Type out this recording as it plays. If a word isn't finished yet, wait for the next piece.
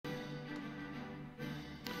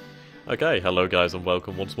Okay, hello guys and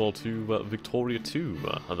welcome once more to Victoria 2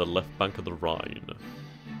 on the left bank of the Rhine.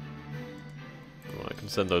 Oh, I can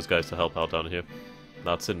send those guys to help out down here.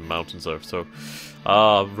 That's in mountains though, so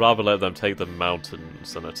rather let them take the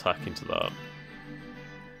mountains and attack into that.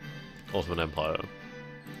 Ottoman Empire.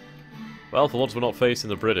 Well, for once we're not facing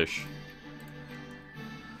the British.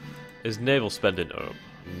 Is naval spending up?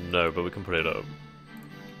 No, but we can put it up.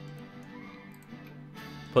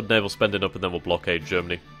 Put naval spending up and then we'll blockade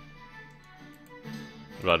Germany.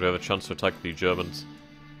 Right, we have a chance to attack the Germans.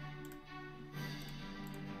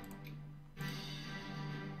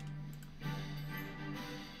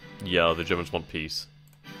 Yeah, the Germans want peace.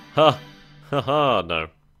 Ha! Ha ha! No.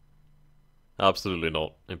 Absolutely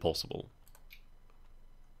not. Impossible.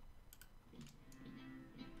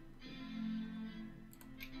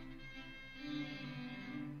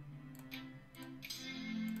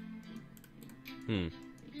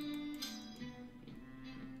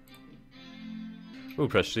 Ooh,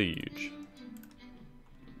 prestige.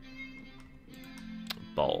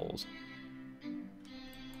 Balls.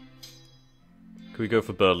 Can we go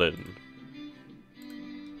for Berlin?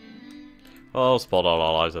 I'll spot our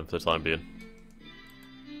allies then for the time being.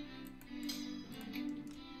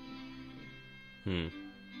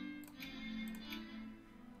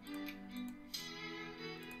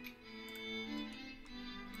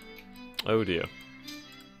 Oh dear.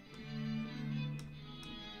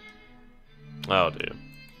 Oh dear.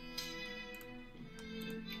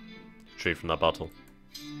 Retreat from that battle.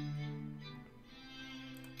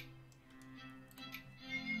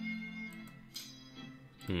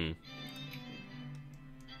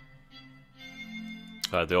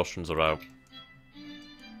 Alright, the Austrians are out.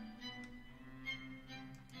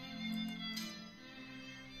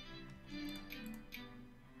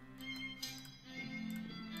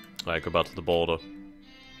 Alright, go back to the border.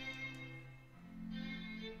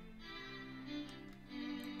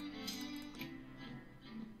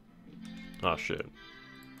 Ah, shit.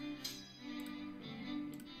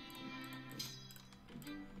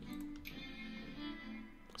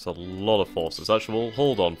 It's a lot of forces. Actually, we'll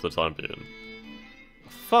hold on for the time being. For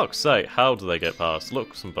fuck's sake, how do they get past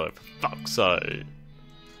Luxembourg? For fuck's sake.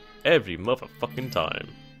 Every motherfucking time.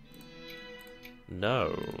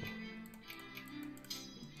 No.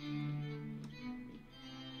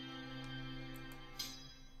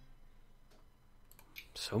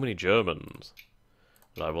 So many Germans.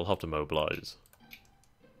 But I will have to mobilize.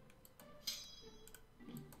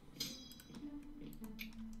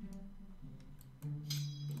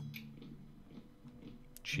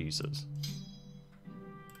 Jesus.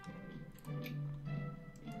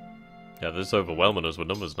 Yeah, this is overwhelming us with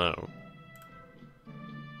numbers now.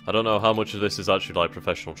 I don't know how much of this is actually like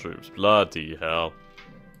professional troops. Bloody hell.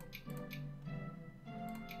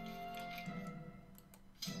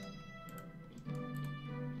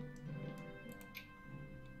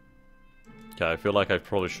 Okay, I feel like I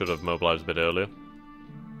probably should have mobilized a bit earlier.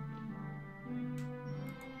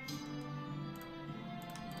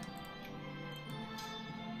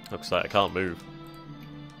 Looks like I can't move.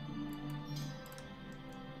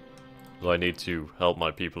 So I need to help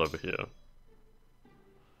my people over here.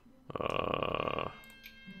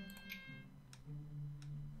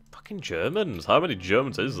 Fucking Germans! How many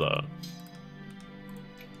Germans is there?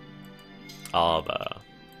 Are there?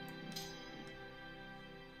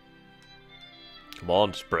 Come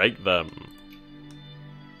on, just break them.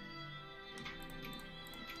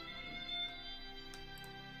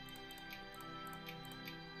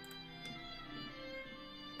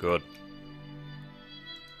 Good.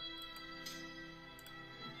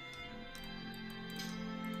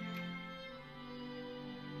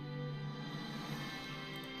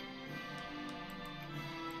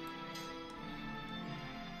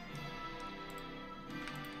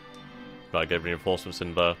 Right, get reinforcements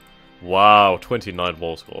in there. Wow, 29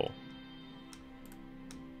 war score.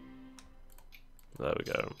 There we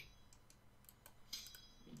go.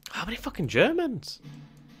 How many fucking Germans?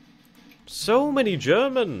 So many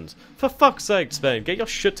Germans! For fuck's sake, Spain, get your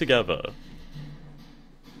shit together.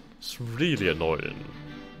 It's really annoying.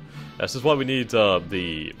 This is why we need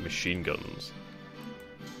the machine guns.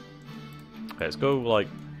 Okay, let's go, like,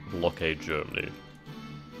 blockade Germany.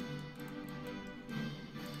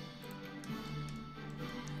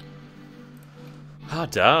 Ah,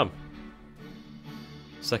 damn.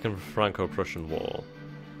 Second Franco-Prussian War.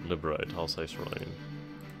 Liberate Alsace-Lorraine.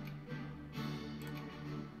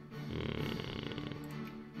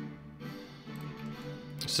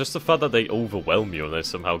 It's just the fact that they overwhelm you and they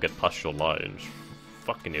somehow get past your lines.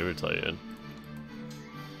 Fucking irritating.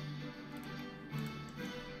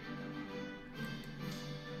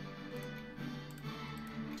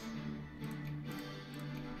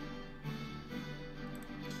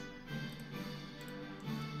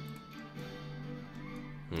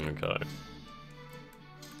 Okay.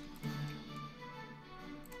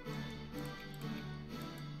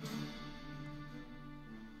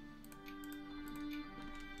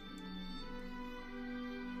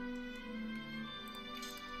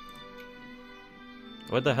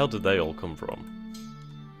 Where the hell did they all come from?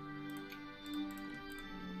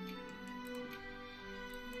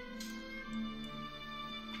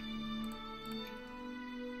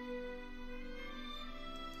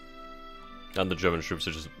 And the German troops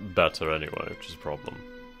are just better anyway, which is a problem.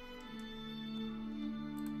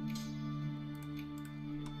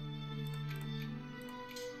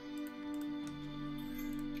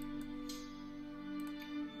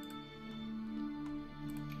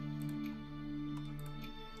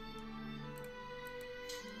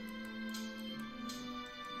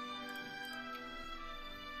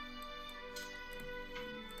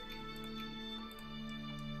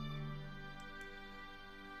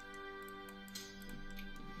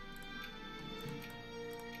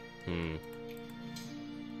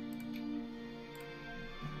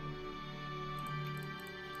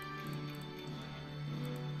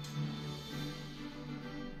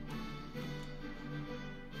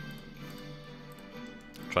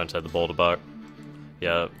 Try and take the border back.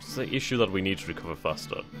 Yeah, it's the issue that we need to recover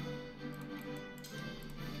faster.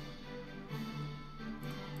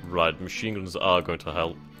 Right, machine guns are going to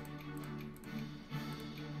help.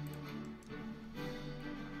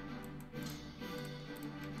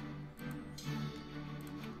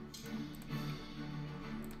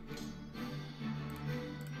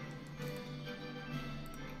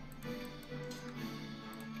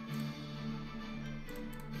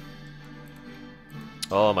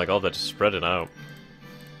 Oh my god, they're just spreading out.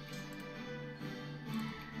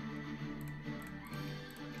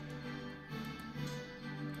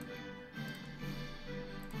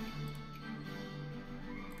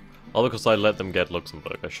 All because I let them get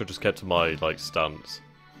Luxembourg. I should just get to my, like, stance.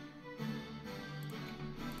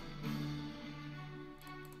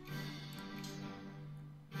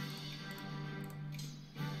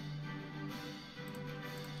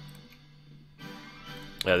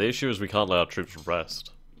 Yeah, the issue is we can't let our troops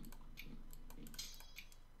rest.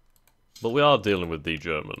 But we are dealing with the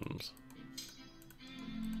Germans.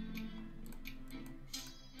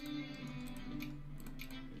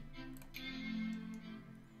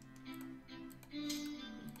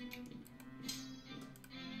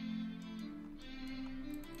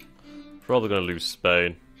 Probably going to lose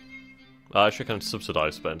Spain. I actually can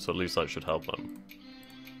subsidize Spain, so at least that should help them.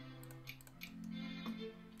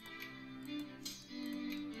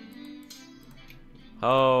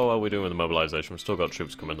 How are we doing with the mobilization? We've still got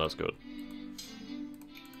troops coming, that's good.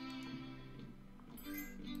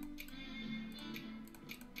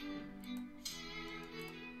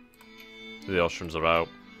 The Austrians are out.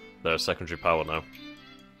 They're a secondary power now.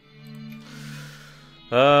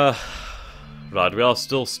 Right, we are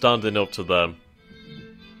still standing up to them.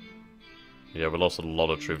 Yeah, we lost a lot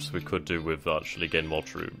of troops. We could do with actually getting more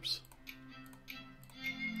troops.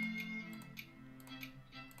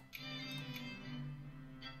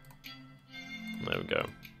 There we go.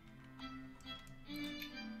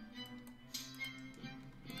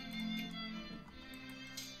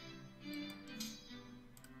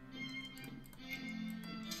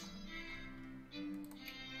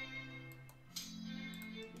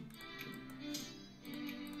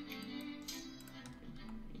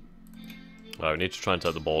 Right, we need to try and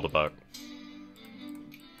take the border back.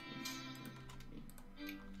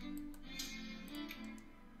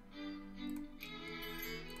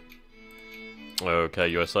 Okay,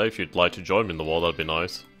 USA, if you'd like to join me in the war, that'd be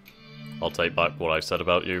nice. I'll take back what I said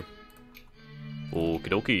about you. Okie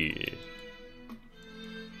dokie.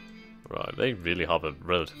 Right, they really have a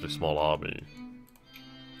relatively small army.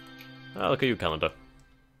 Ah, look at you, Canada.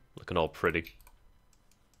 Looking all pretty.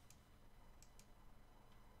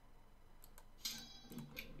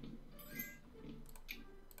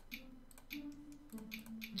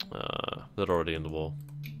 They're already in the war.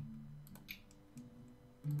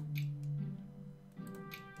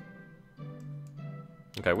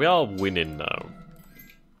 Okay, we are winning now.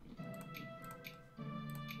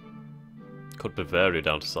 Cut Bavaria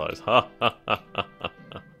down to size. Ha ha ha ha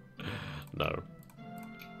ha. No.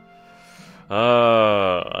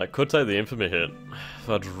 I could take the infamy hit.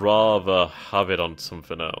 I'd rather have it on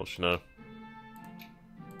something else, you know?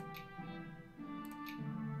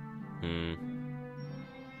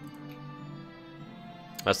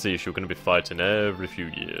 That's the issue, we're going to be fighting every few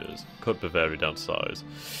years. Cut Bavaria down to size.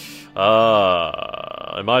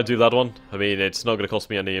 I might do that one. I mean, it's not going to cost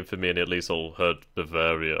me any infamy and at least I'll hurt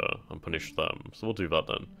Bavaria and punish them. So we'll do that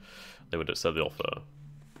then. They would accept the offer.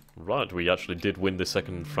 Right, we actually did win the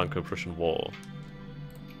Second Franco-Prussian War.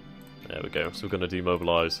 There we go, so we're going to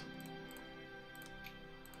demobilise.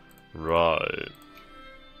 Right.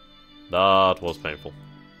 That was painful.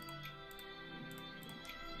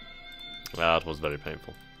 That was very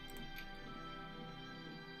painful.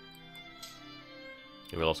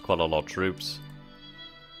 We lost quite a lot of troops.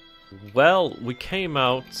 Well, we came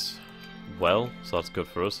out well, so that's good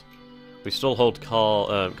for us. We still hold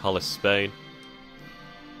Carlis Spain.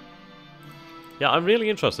 Yeah, I'm really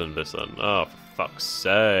interested in this then. Oh, for fuck's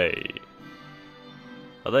sake.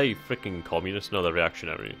 Are they freaking communists? No, they're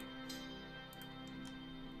reactionary.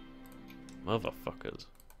 Motherfuckers.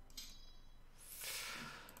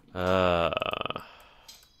 Oh,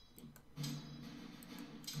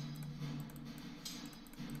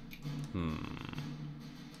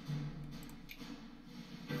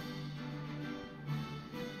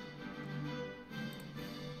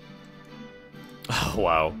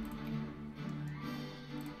 wow.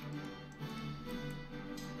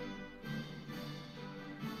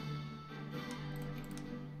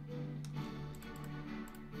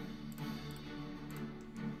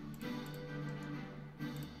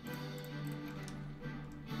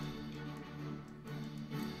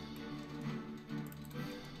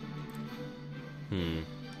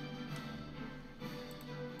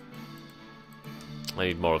 I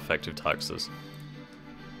need more effective taxes.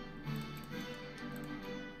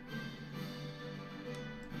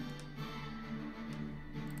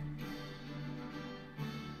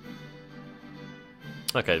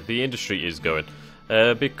 Okay, the industry is going.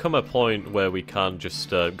 Become a point where we can just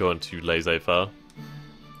go into laissez-faire.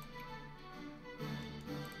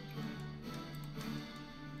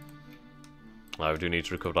 We do need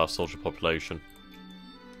to recover our soldier population.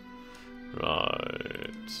 Right.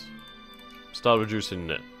 Start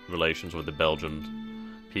reducing relations with the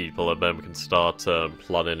Belgian people, and then we can start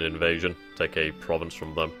planning an invasion. Take a province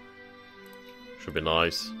from them. Should be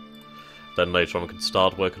nice. Then later on we can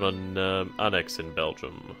start working on annexing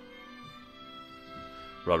Belgium.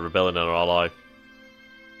 Right, rebelling our ally.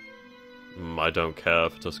 I don't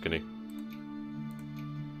care for Tuscany.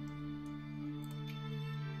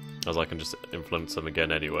 As I can just influence them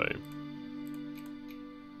again anyway.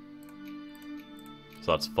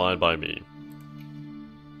 So that's fine by me.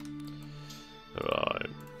 Right.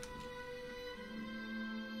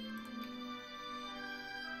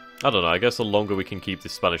 I don't know, I guess the longer we can keep the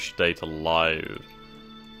Spanish state alive,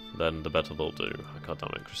 then the better they'll do. God damn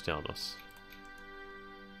it, Cristianos.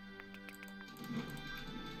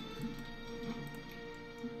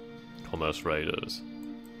 Commerce raiders.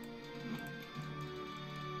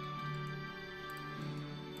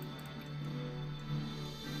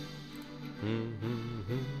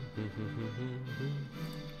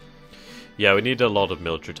 Yeah, we need a lot of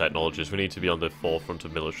military technologies. We need to be on the forefront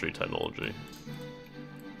of military technology.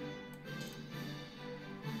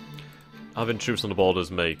 Having troops on the borders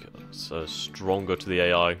make us stronger to the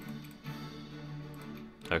AI.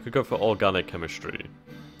 I could go for organic chemistry.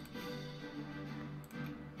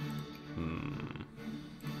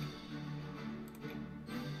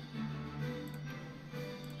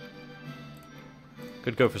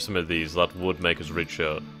 Could go for some of these. That would make us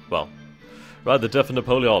richer. Well, right, the death of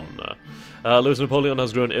Napoleon. Louis Napoleon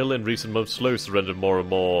has grown ill in recent months, slowly surrendered more and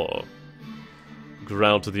more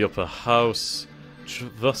ground to the upper house.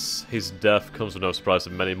 Thus, his death comes with no surprise to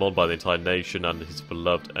many, mourned by the entire nation and his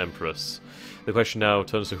beloved empress. The question now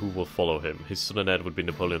turns to who will follow him. His son and heir would be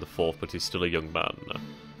Napoleon IV, but he's still a young man.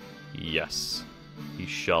 Yes, he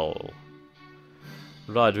shall.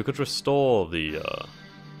 Right, we could restore the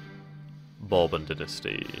Bourbon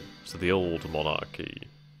dynasty, so the old monarchy.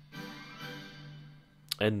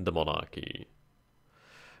 End the monarchy.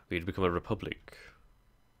 We'd become a republic.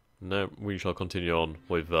 No, we shall continue on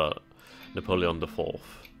with Napoleon IV.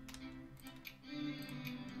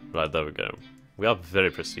 Right, there we go. We are very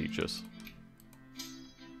prestigious.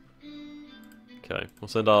 Okay, we'll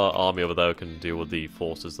send our army over there who can deal with the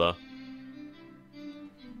forces there.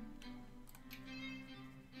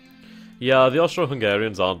 Yeah, the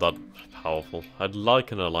Austro-Hungarians aren't that powerful. I'd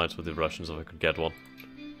like an alliance with the Russians if I could get one.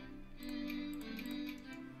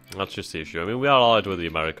 That's just the issue. I mean, we are allied with the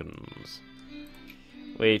Americans,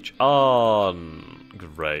 which aren't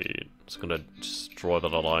great. It's gonna destroy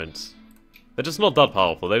that alliance. They're just not that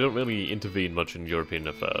powerful. They don't really intervene much in European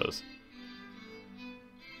affairs.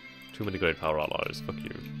 Too many great power allies. Fuck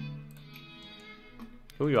you.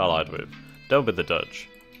 Who are you allied with? Don't be the Dutch.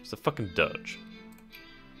 It's the fucking Dutch.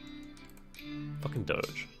 Fucking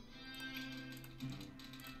Dutch.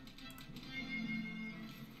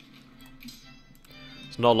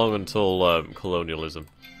 It's not long until colonialism.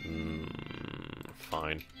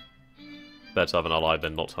 Fine. Better have an ally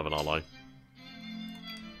than not have an ally.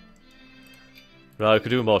 Right, we could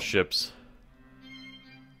do more ships.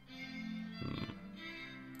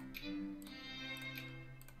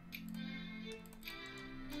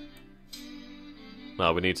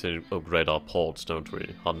 Now we need to upgrade our ports, don't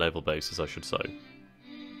we? Our naval bases, I should say.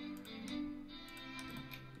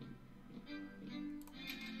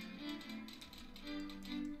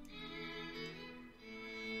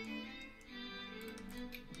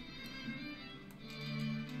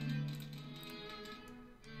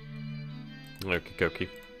 Okie dokie.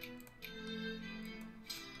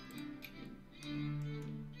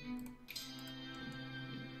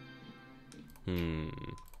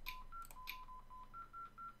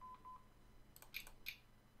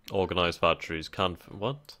 Organised factories can...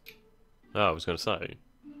 what? Oh, I was going to say.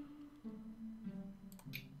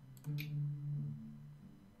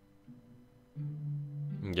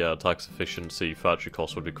 Yeah, tax efficiency, factory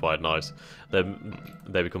costs would be quite nice. They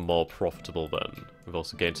become more profitable then. We've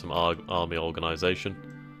also gained some army organisation.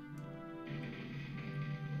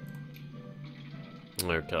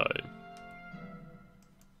 Okay.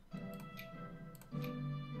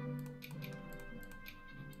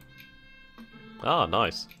 Ah,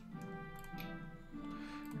 nice.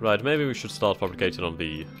 Right, maybe we should start fabricating on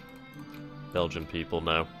the Belgian people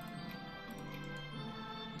now.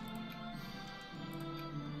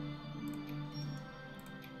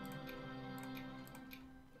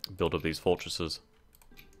 Build up these fortresses.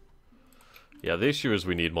 Yeah, the issue is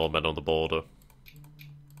we need more men on the border.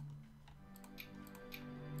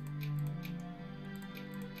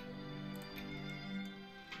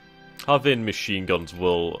 Having machine guns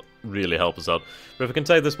will really help us out. But if we can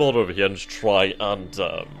take this border over here and just try and,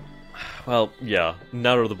 well, yeah,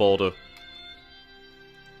 narrow the border,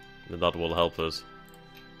 then that will help us.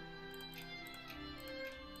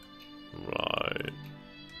 Right.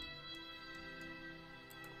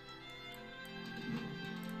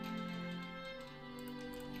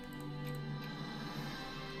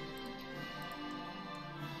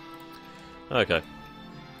 Okay.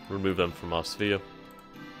 Remove them from our sphere.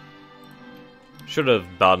 Should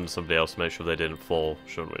have banned somebody else to make sure they didn't fall,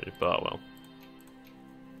 shouldn't we? But oh well.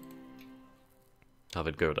 Have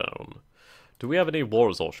it go down. Do we have any war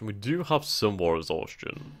exhaustion? We do have some war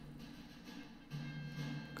exhaustion.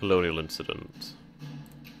 Colonial incident.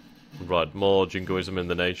 Right, more jingoism in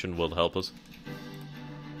the nation will help us.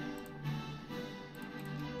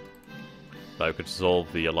 Right, we could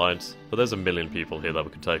dissolve the alliance. But there's 1 million people here that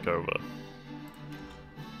we could take over.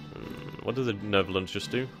 What did the Netherlands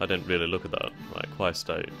just do? I didn't really look at that. Right, quiet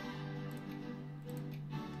state.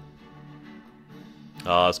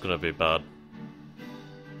 Ah, it's gonna be bad.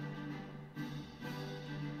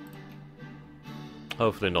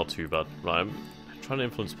 Hopefully not too bad. Right, I'm trying to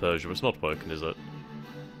influence Persia, but it's not working, is it?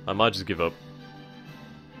 I might just give up.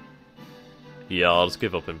 Yeah, I'll just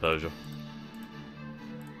give up in Persia.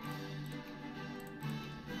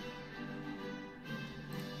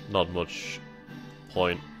 Not much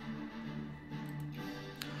point.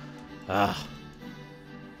 Ah.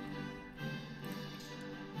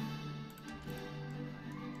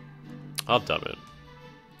 Ah, damn it.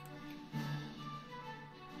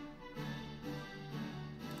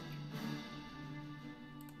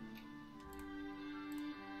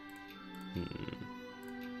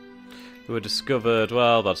 We were discovered.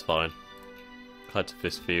 Well, that's fine. Had to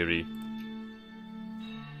fist theory.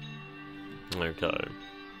 Okay.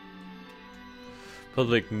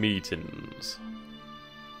 Public meetings.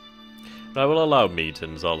 Right, we'll allow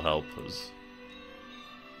meetings, I'll help us.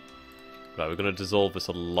 Right, we're going to dissolve this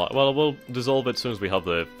a lot. Well, we'll dissolve it as soon as we have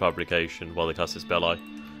the fabrication while the Cassis Belli.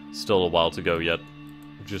 Still a while to go yet.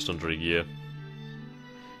 Just under a year.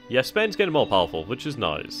 Yeah, Spain's getting more powerful, which is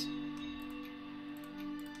nice.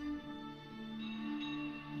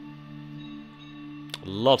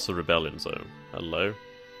 Lots of rebellions, though. Hello.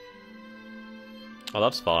 Oh,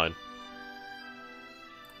 that's fine.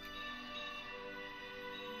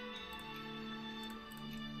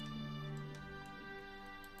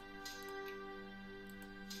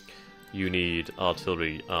 You need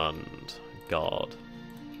artillery and guard.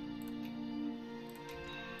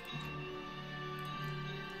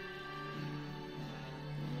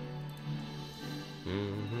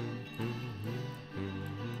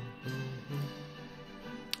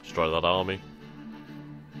 Destroy that army.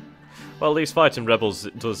 Well, these fighting rebels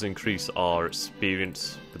does increase our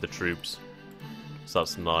experience with the troops, so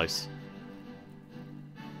that's nice.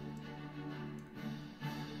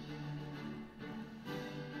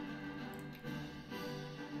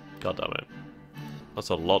 God damn it. That's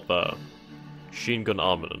a lot better. Machine gun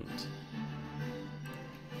armament.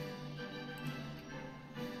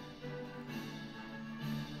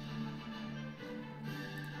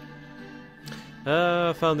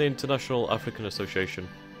 Found the International African Association.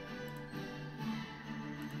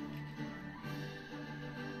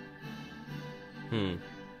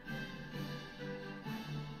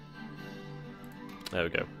 There we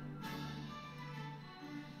go.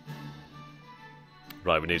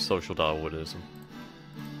 Right, we need social Darwinism.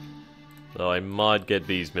 Though I might get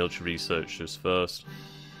these military researchers first.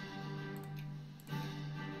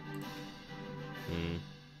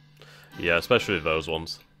 Yeah, especially those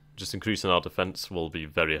ones. Just increasing our defense will be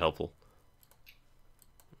very helpful.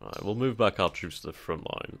 Right, we'll move back our troops to the front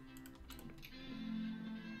line.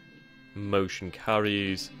 Motion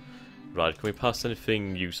carries. Right, can we pass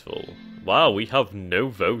anything useful? Wow, we have no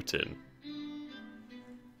voting.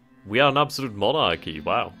 We are an absolute monarchy,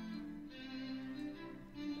 wow.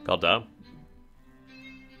 God damn.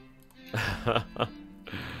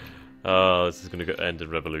 This is going to end in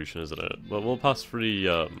revolution, isn't it? Well, we'll pass free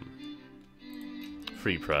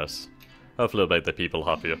press. Hopefully it'll make the people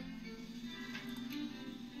happier.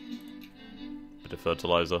 Bit of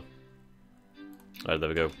fertilizer. Alright, there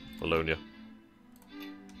we go. Wallonia.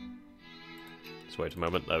 Just wait a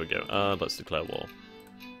moment. There we go. And let's declare war.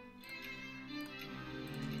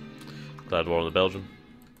 Declared war on the Belgian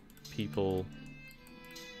people.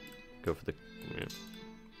 Go for the... Yeah.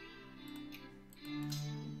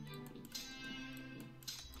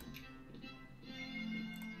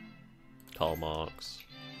 Karl Marx.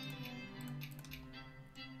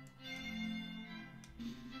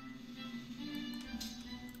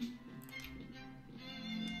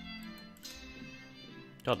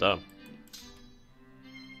 God damn.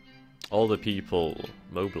 All the people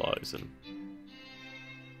mobilizing.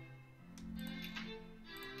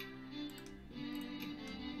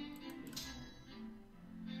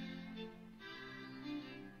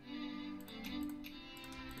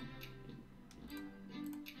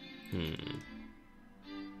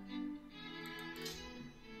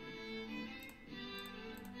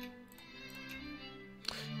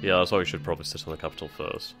 Yeah, that's why we should probably sit on the capital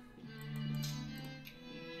first.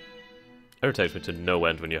 It irritates me to no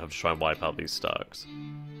end when you have to try and wipe out these stacks.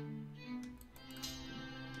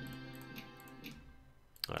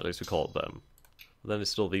 Right, at least we call it them. But then it's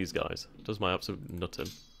still these guys. It does my absolute nutting.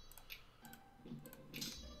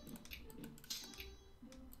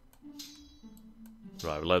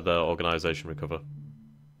 Right, we let their organisation recover.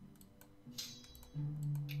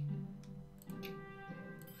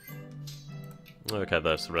 Okay,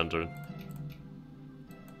 they're surrendering.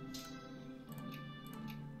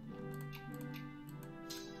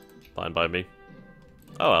 Fine by me.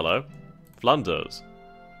 Oh, hello. Flanders.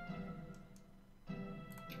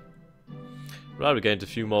 Right, we gained a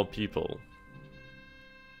few more people.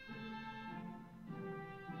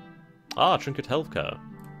 Ah, Trinket Healthcare.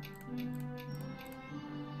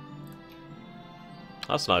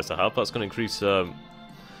 That's nice to have. That's going to increase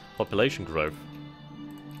population growth.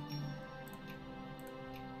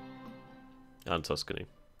 And Tuscany.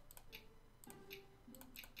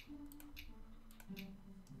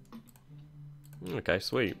 Okay,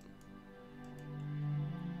 sweet.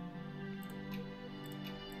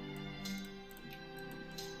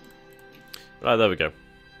 Right, there we go. At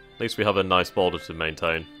least we have a nice border to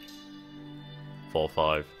maintain.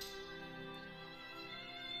 4-5.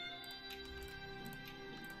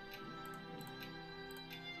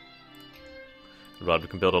 Right, we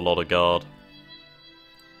can build a lot of guard.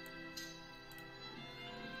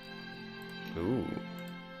 Ooh.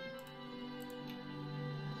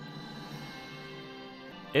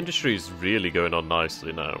 Industry's really going on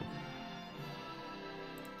nicely now.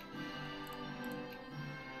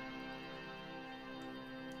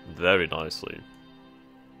 Very nicely.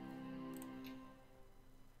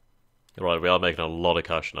 Right, we are making a lot of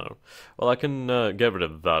cash now. Well, I can get rid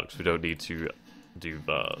of that because we don't need to do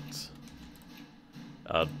that.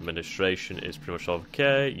 Administration is pretty much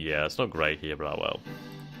okay. Yeah, it's not great here, but well.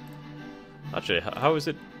 Actually, how is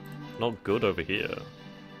it not good over here?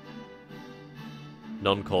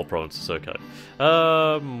 Non-core provinces, okay.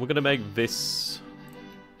 We're gonna make this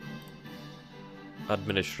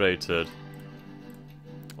administrated.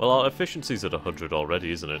 Well, our efficiency's at 100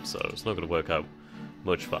 already, isn't it? So it's not gonna work out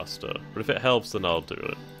much faster. But if it helps, then I'll do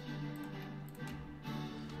it.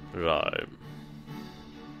 Right.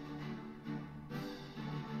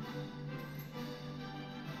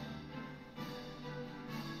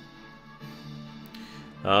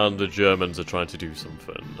 And the Germans are trying to do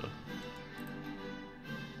something.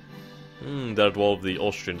 They're at war with the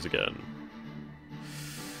Austrians again.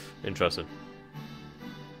 Interesting.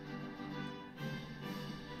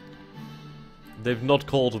 They've not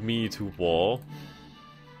called me to war.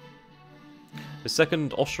 The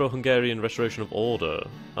Second Austro-Hungarian Restoration of Order.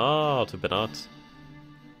 Ah, to Benat.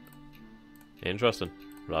 Interesting.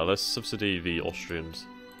 Right, let's subsidy the Austrians.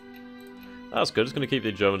 That's good, it's going to keep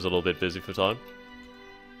the Germans a little bit busy for time.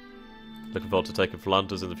 Looking forward to taking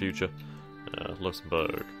Flanders in the future.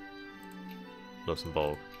 Luxembourg.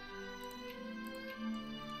 Luxembourg.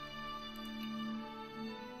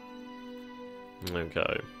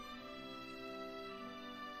 Okay.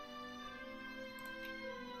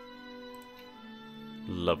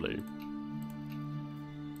 Lovely.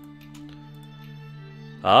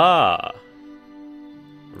 Ah!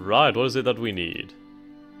 Right, what is it that we need?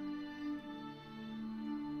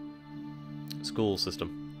 School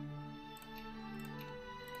system.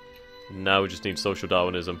 Now we just need social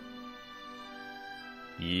Darwinism.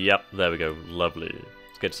 Yep, there we go. Lovely.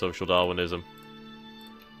 Let's get social Darwinism.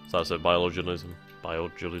 So that's it, biologialism.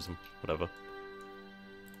 Biologialism, whatever.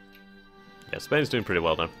 Yeah, Spain's doing pretty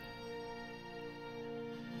well now.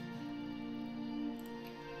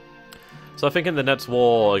 So I think in the next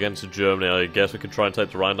war against Germany, I guess we could try and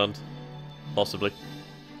take the Rhineland. Possibly.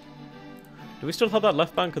 Do we still have that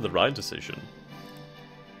left bank of the Rhine decision?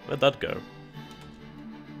 Where'd that go?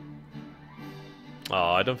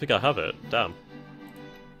 Oh, I don't think I have it. Damn.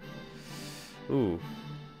 Ooh.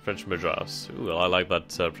 French Madras. Ooh, I like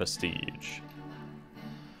that prestige.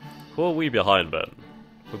 Who are we behind, Ben?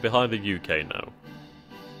 We're behind the UK now.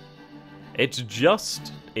 It's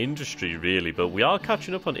just industry, really, but we are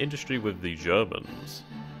catching up on industry with the Germans.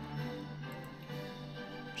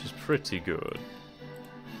 Which is pretty good.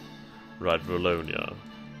 Right, Wallonia.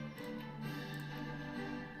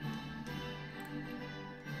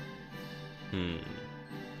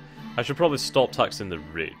 I should probably stop taxing the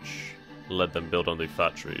rich. Let them build on the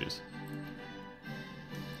factories.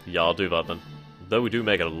 Yeah, I'll do that then. Though we do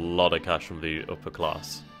make a lot of cash from the upper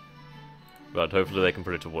class. Right, hopefully they can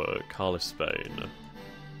put it to work. Carlos, Spain.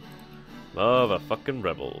 Oh, the fucking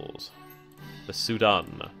rebels. The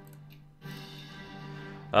Sudan.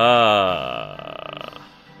 No.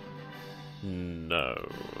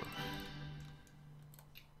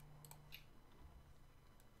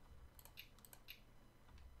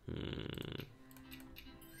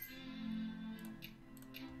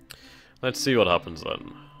 Let's see what happens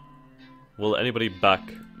then. Will anybody back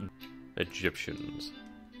Egyptians?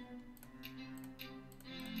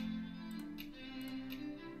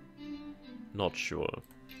 Not sure.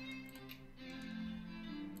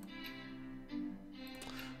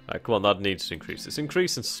 Alright, come on, that needs to increase. It's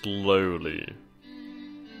increasing slowly.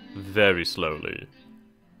 Very slowly.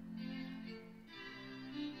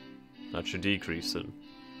 That should decrease it.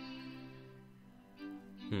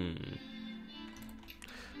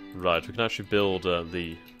 Right, we can actually build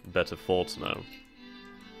the better forts now.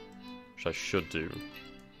 Which I should do.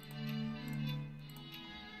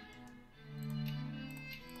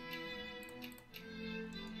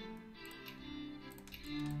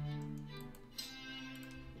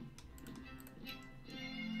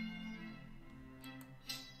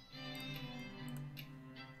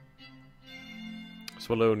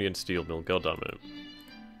 Swallonian steel mill, goddammit.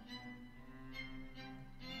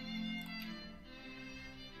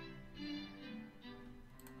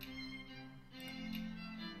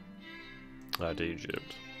 Right,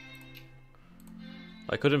 Egypt.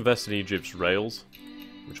 I could invest in Egypt's rails,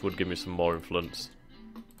 which would give me some more influence.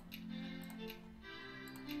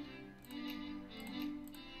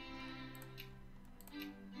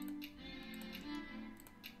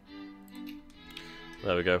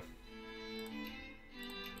 There we go.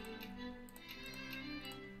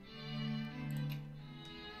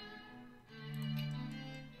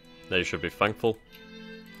 They should be thankful.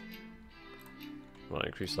 Right,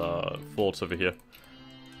 increase our forts over here.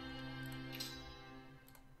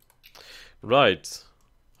 Right.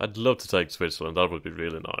 I'd love to take Switzerland, that would be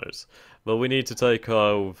really nice. But we need to take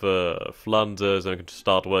over Flanders and we can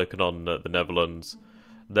start working on the Netherlands.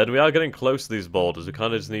 Then we are getting close to these borders, we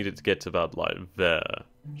kind of just need it to get to about, like, there.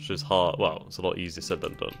 Which is hard, well, it's a lot easier said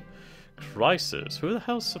than done. Crisis, who the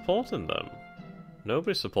hell's supporting them?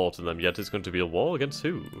 Nobody's supporting them, yet it's going to be a war against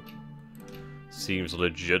who? Seems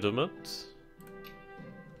legitimate.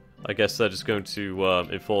 I guess they're just going to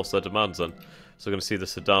enforce their demands then. So we're going to see the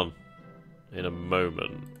Sudan in a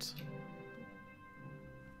moment.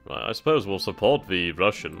 Right, I suppose we'll support the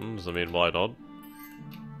Russians. I mean, why not?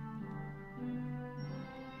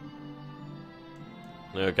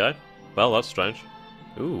 Okay. Well, that's strange.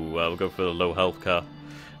 Ooh, we'll go for the low healthcare.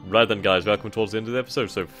 Right then, guys, we're coming towards the end of the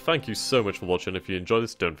episode, so thank you so much for watching. If you enjoyed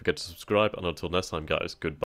this, don't forget to subscribe, and until next time, guys, goodbye.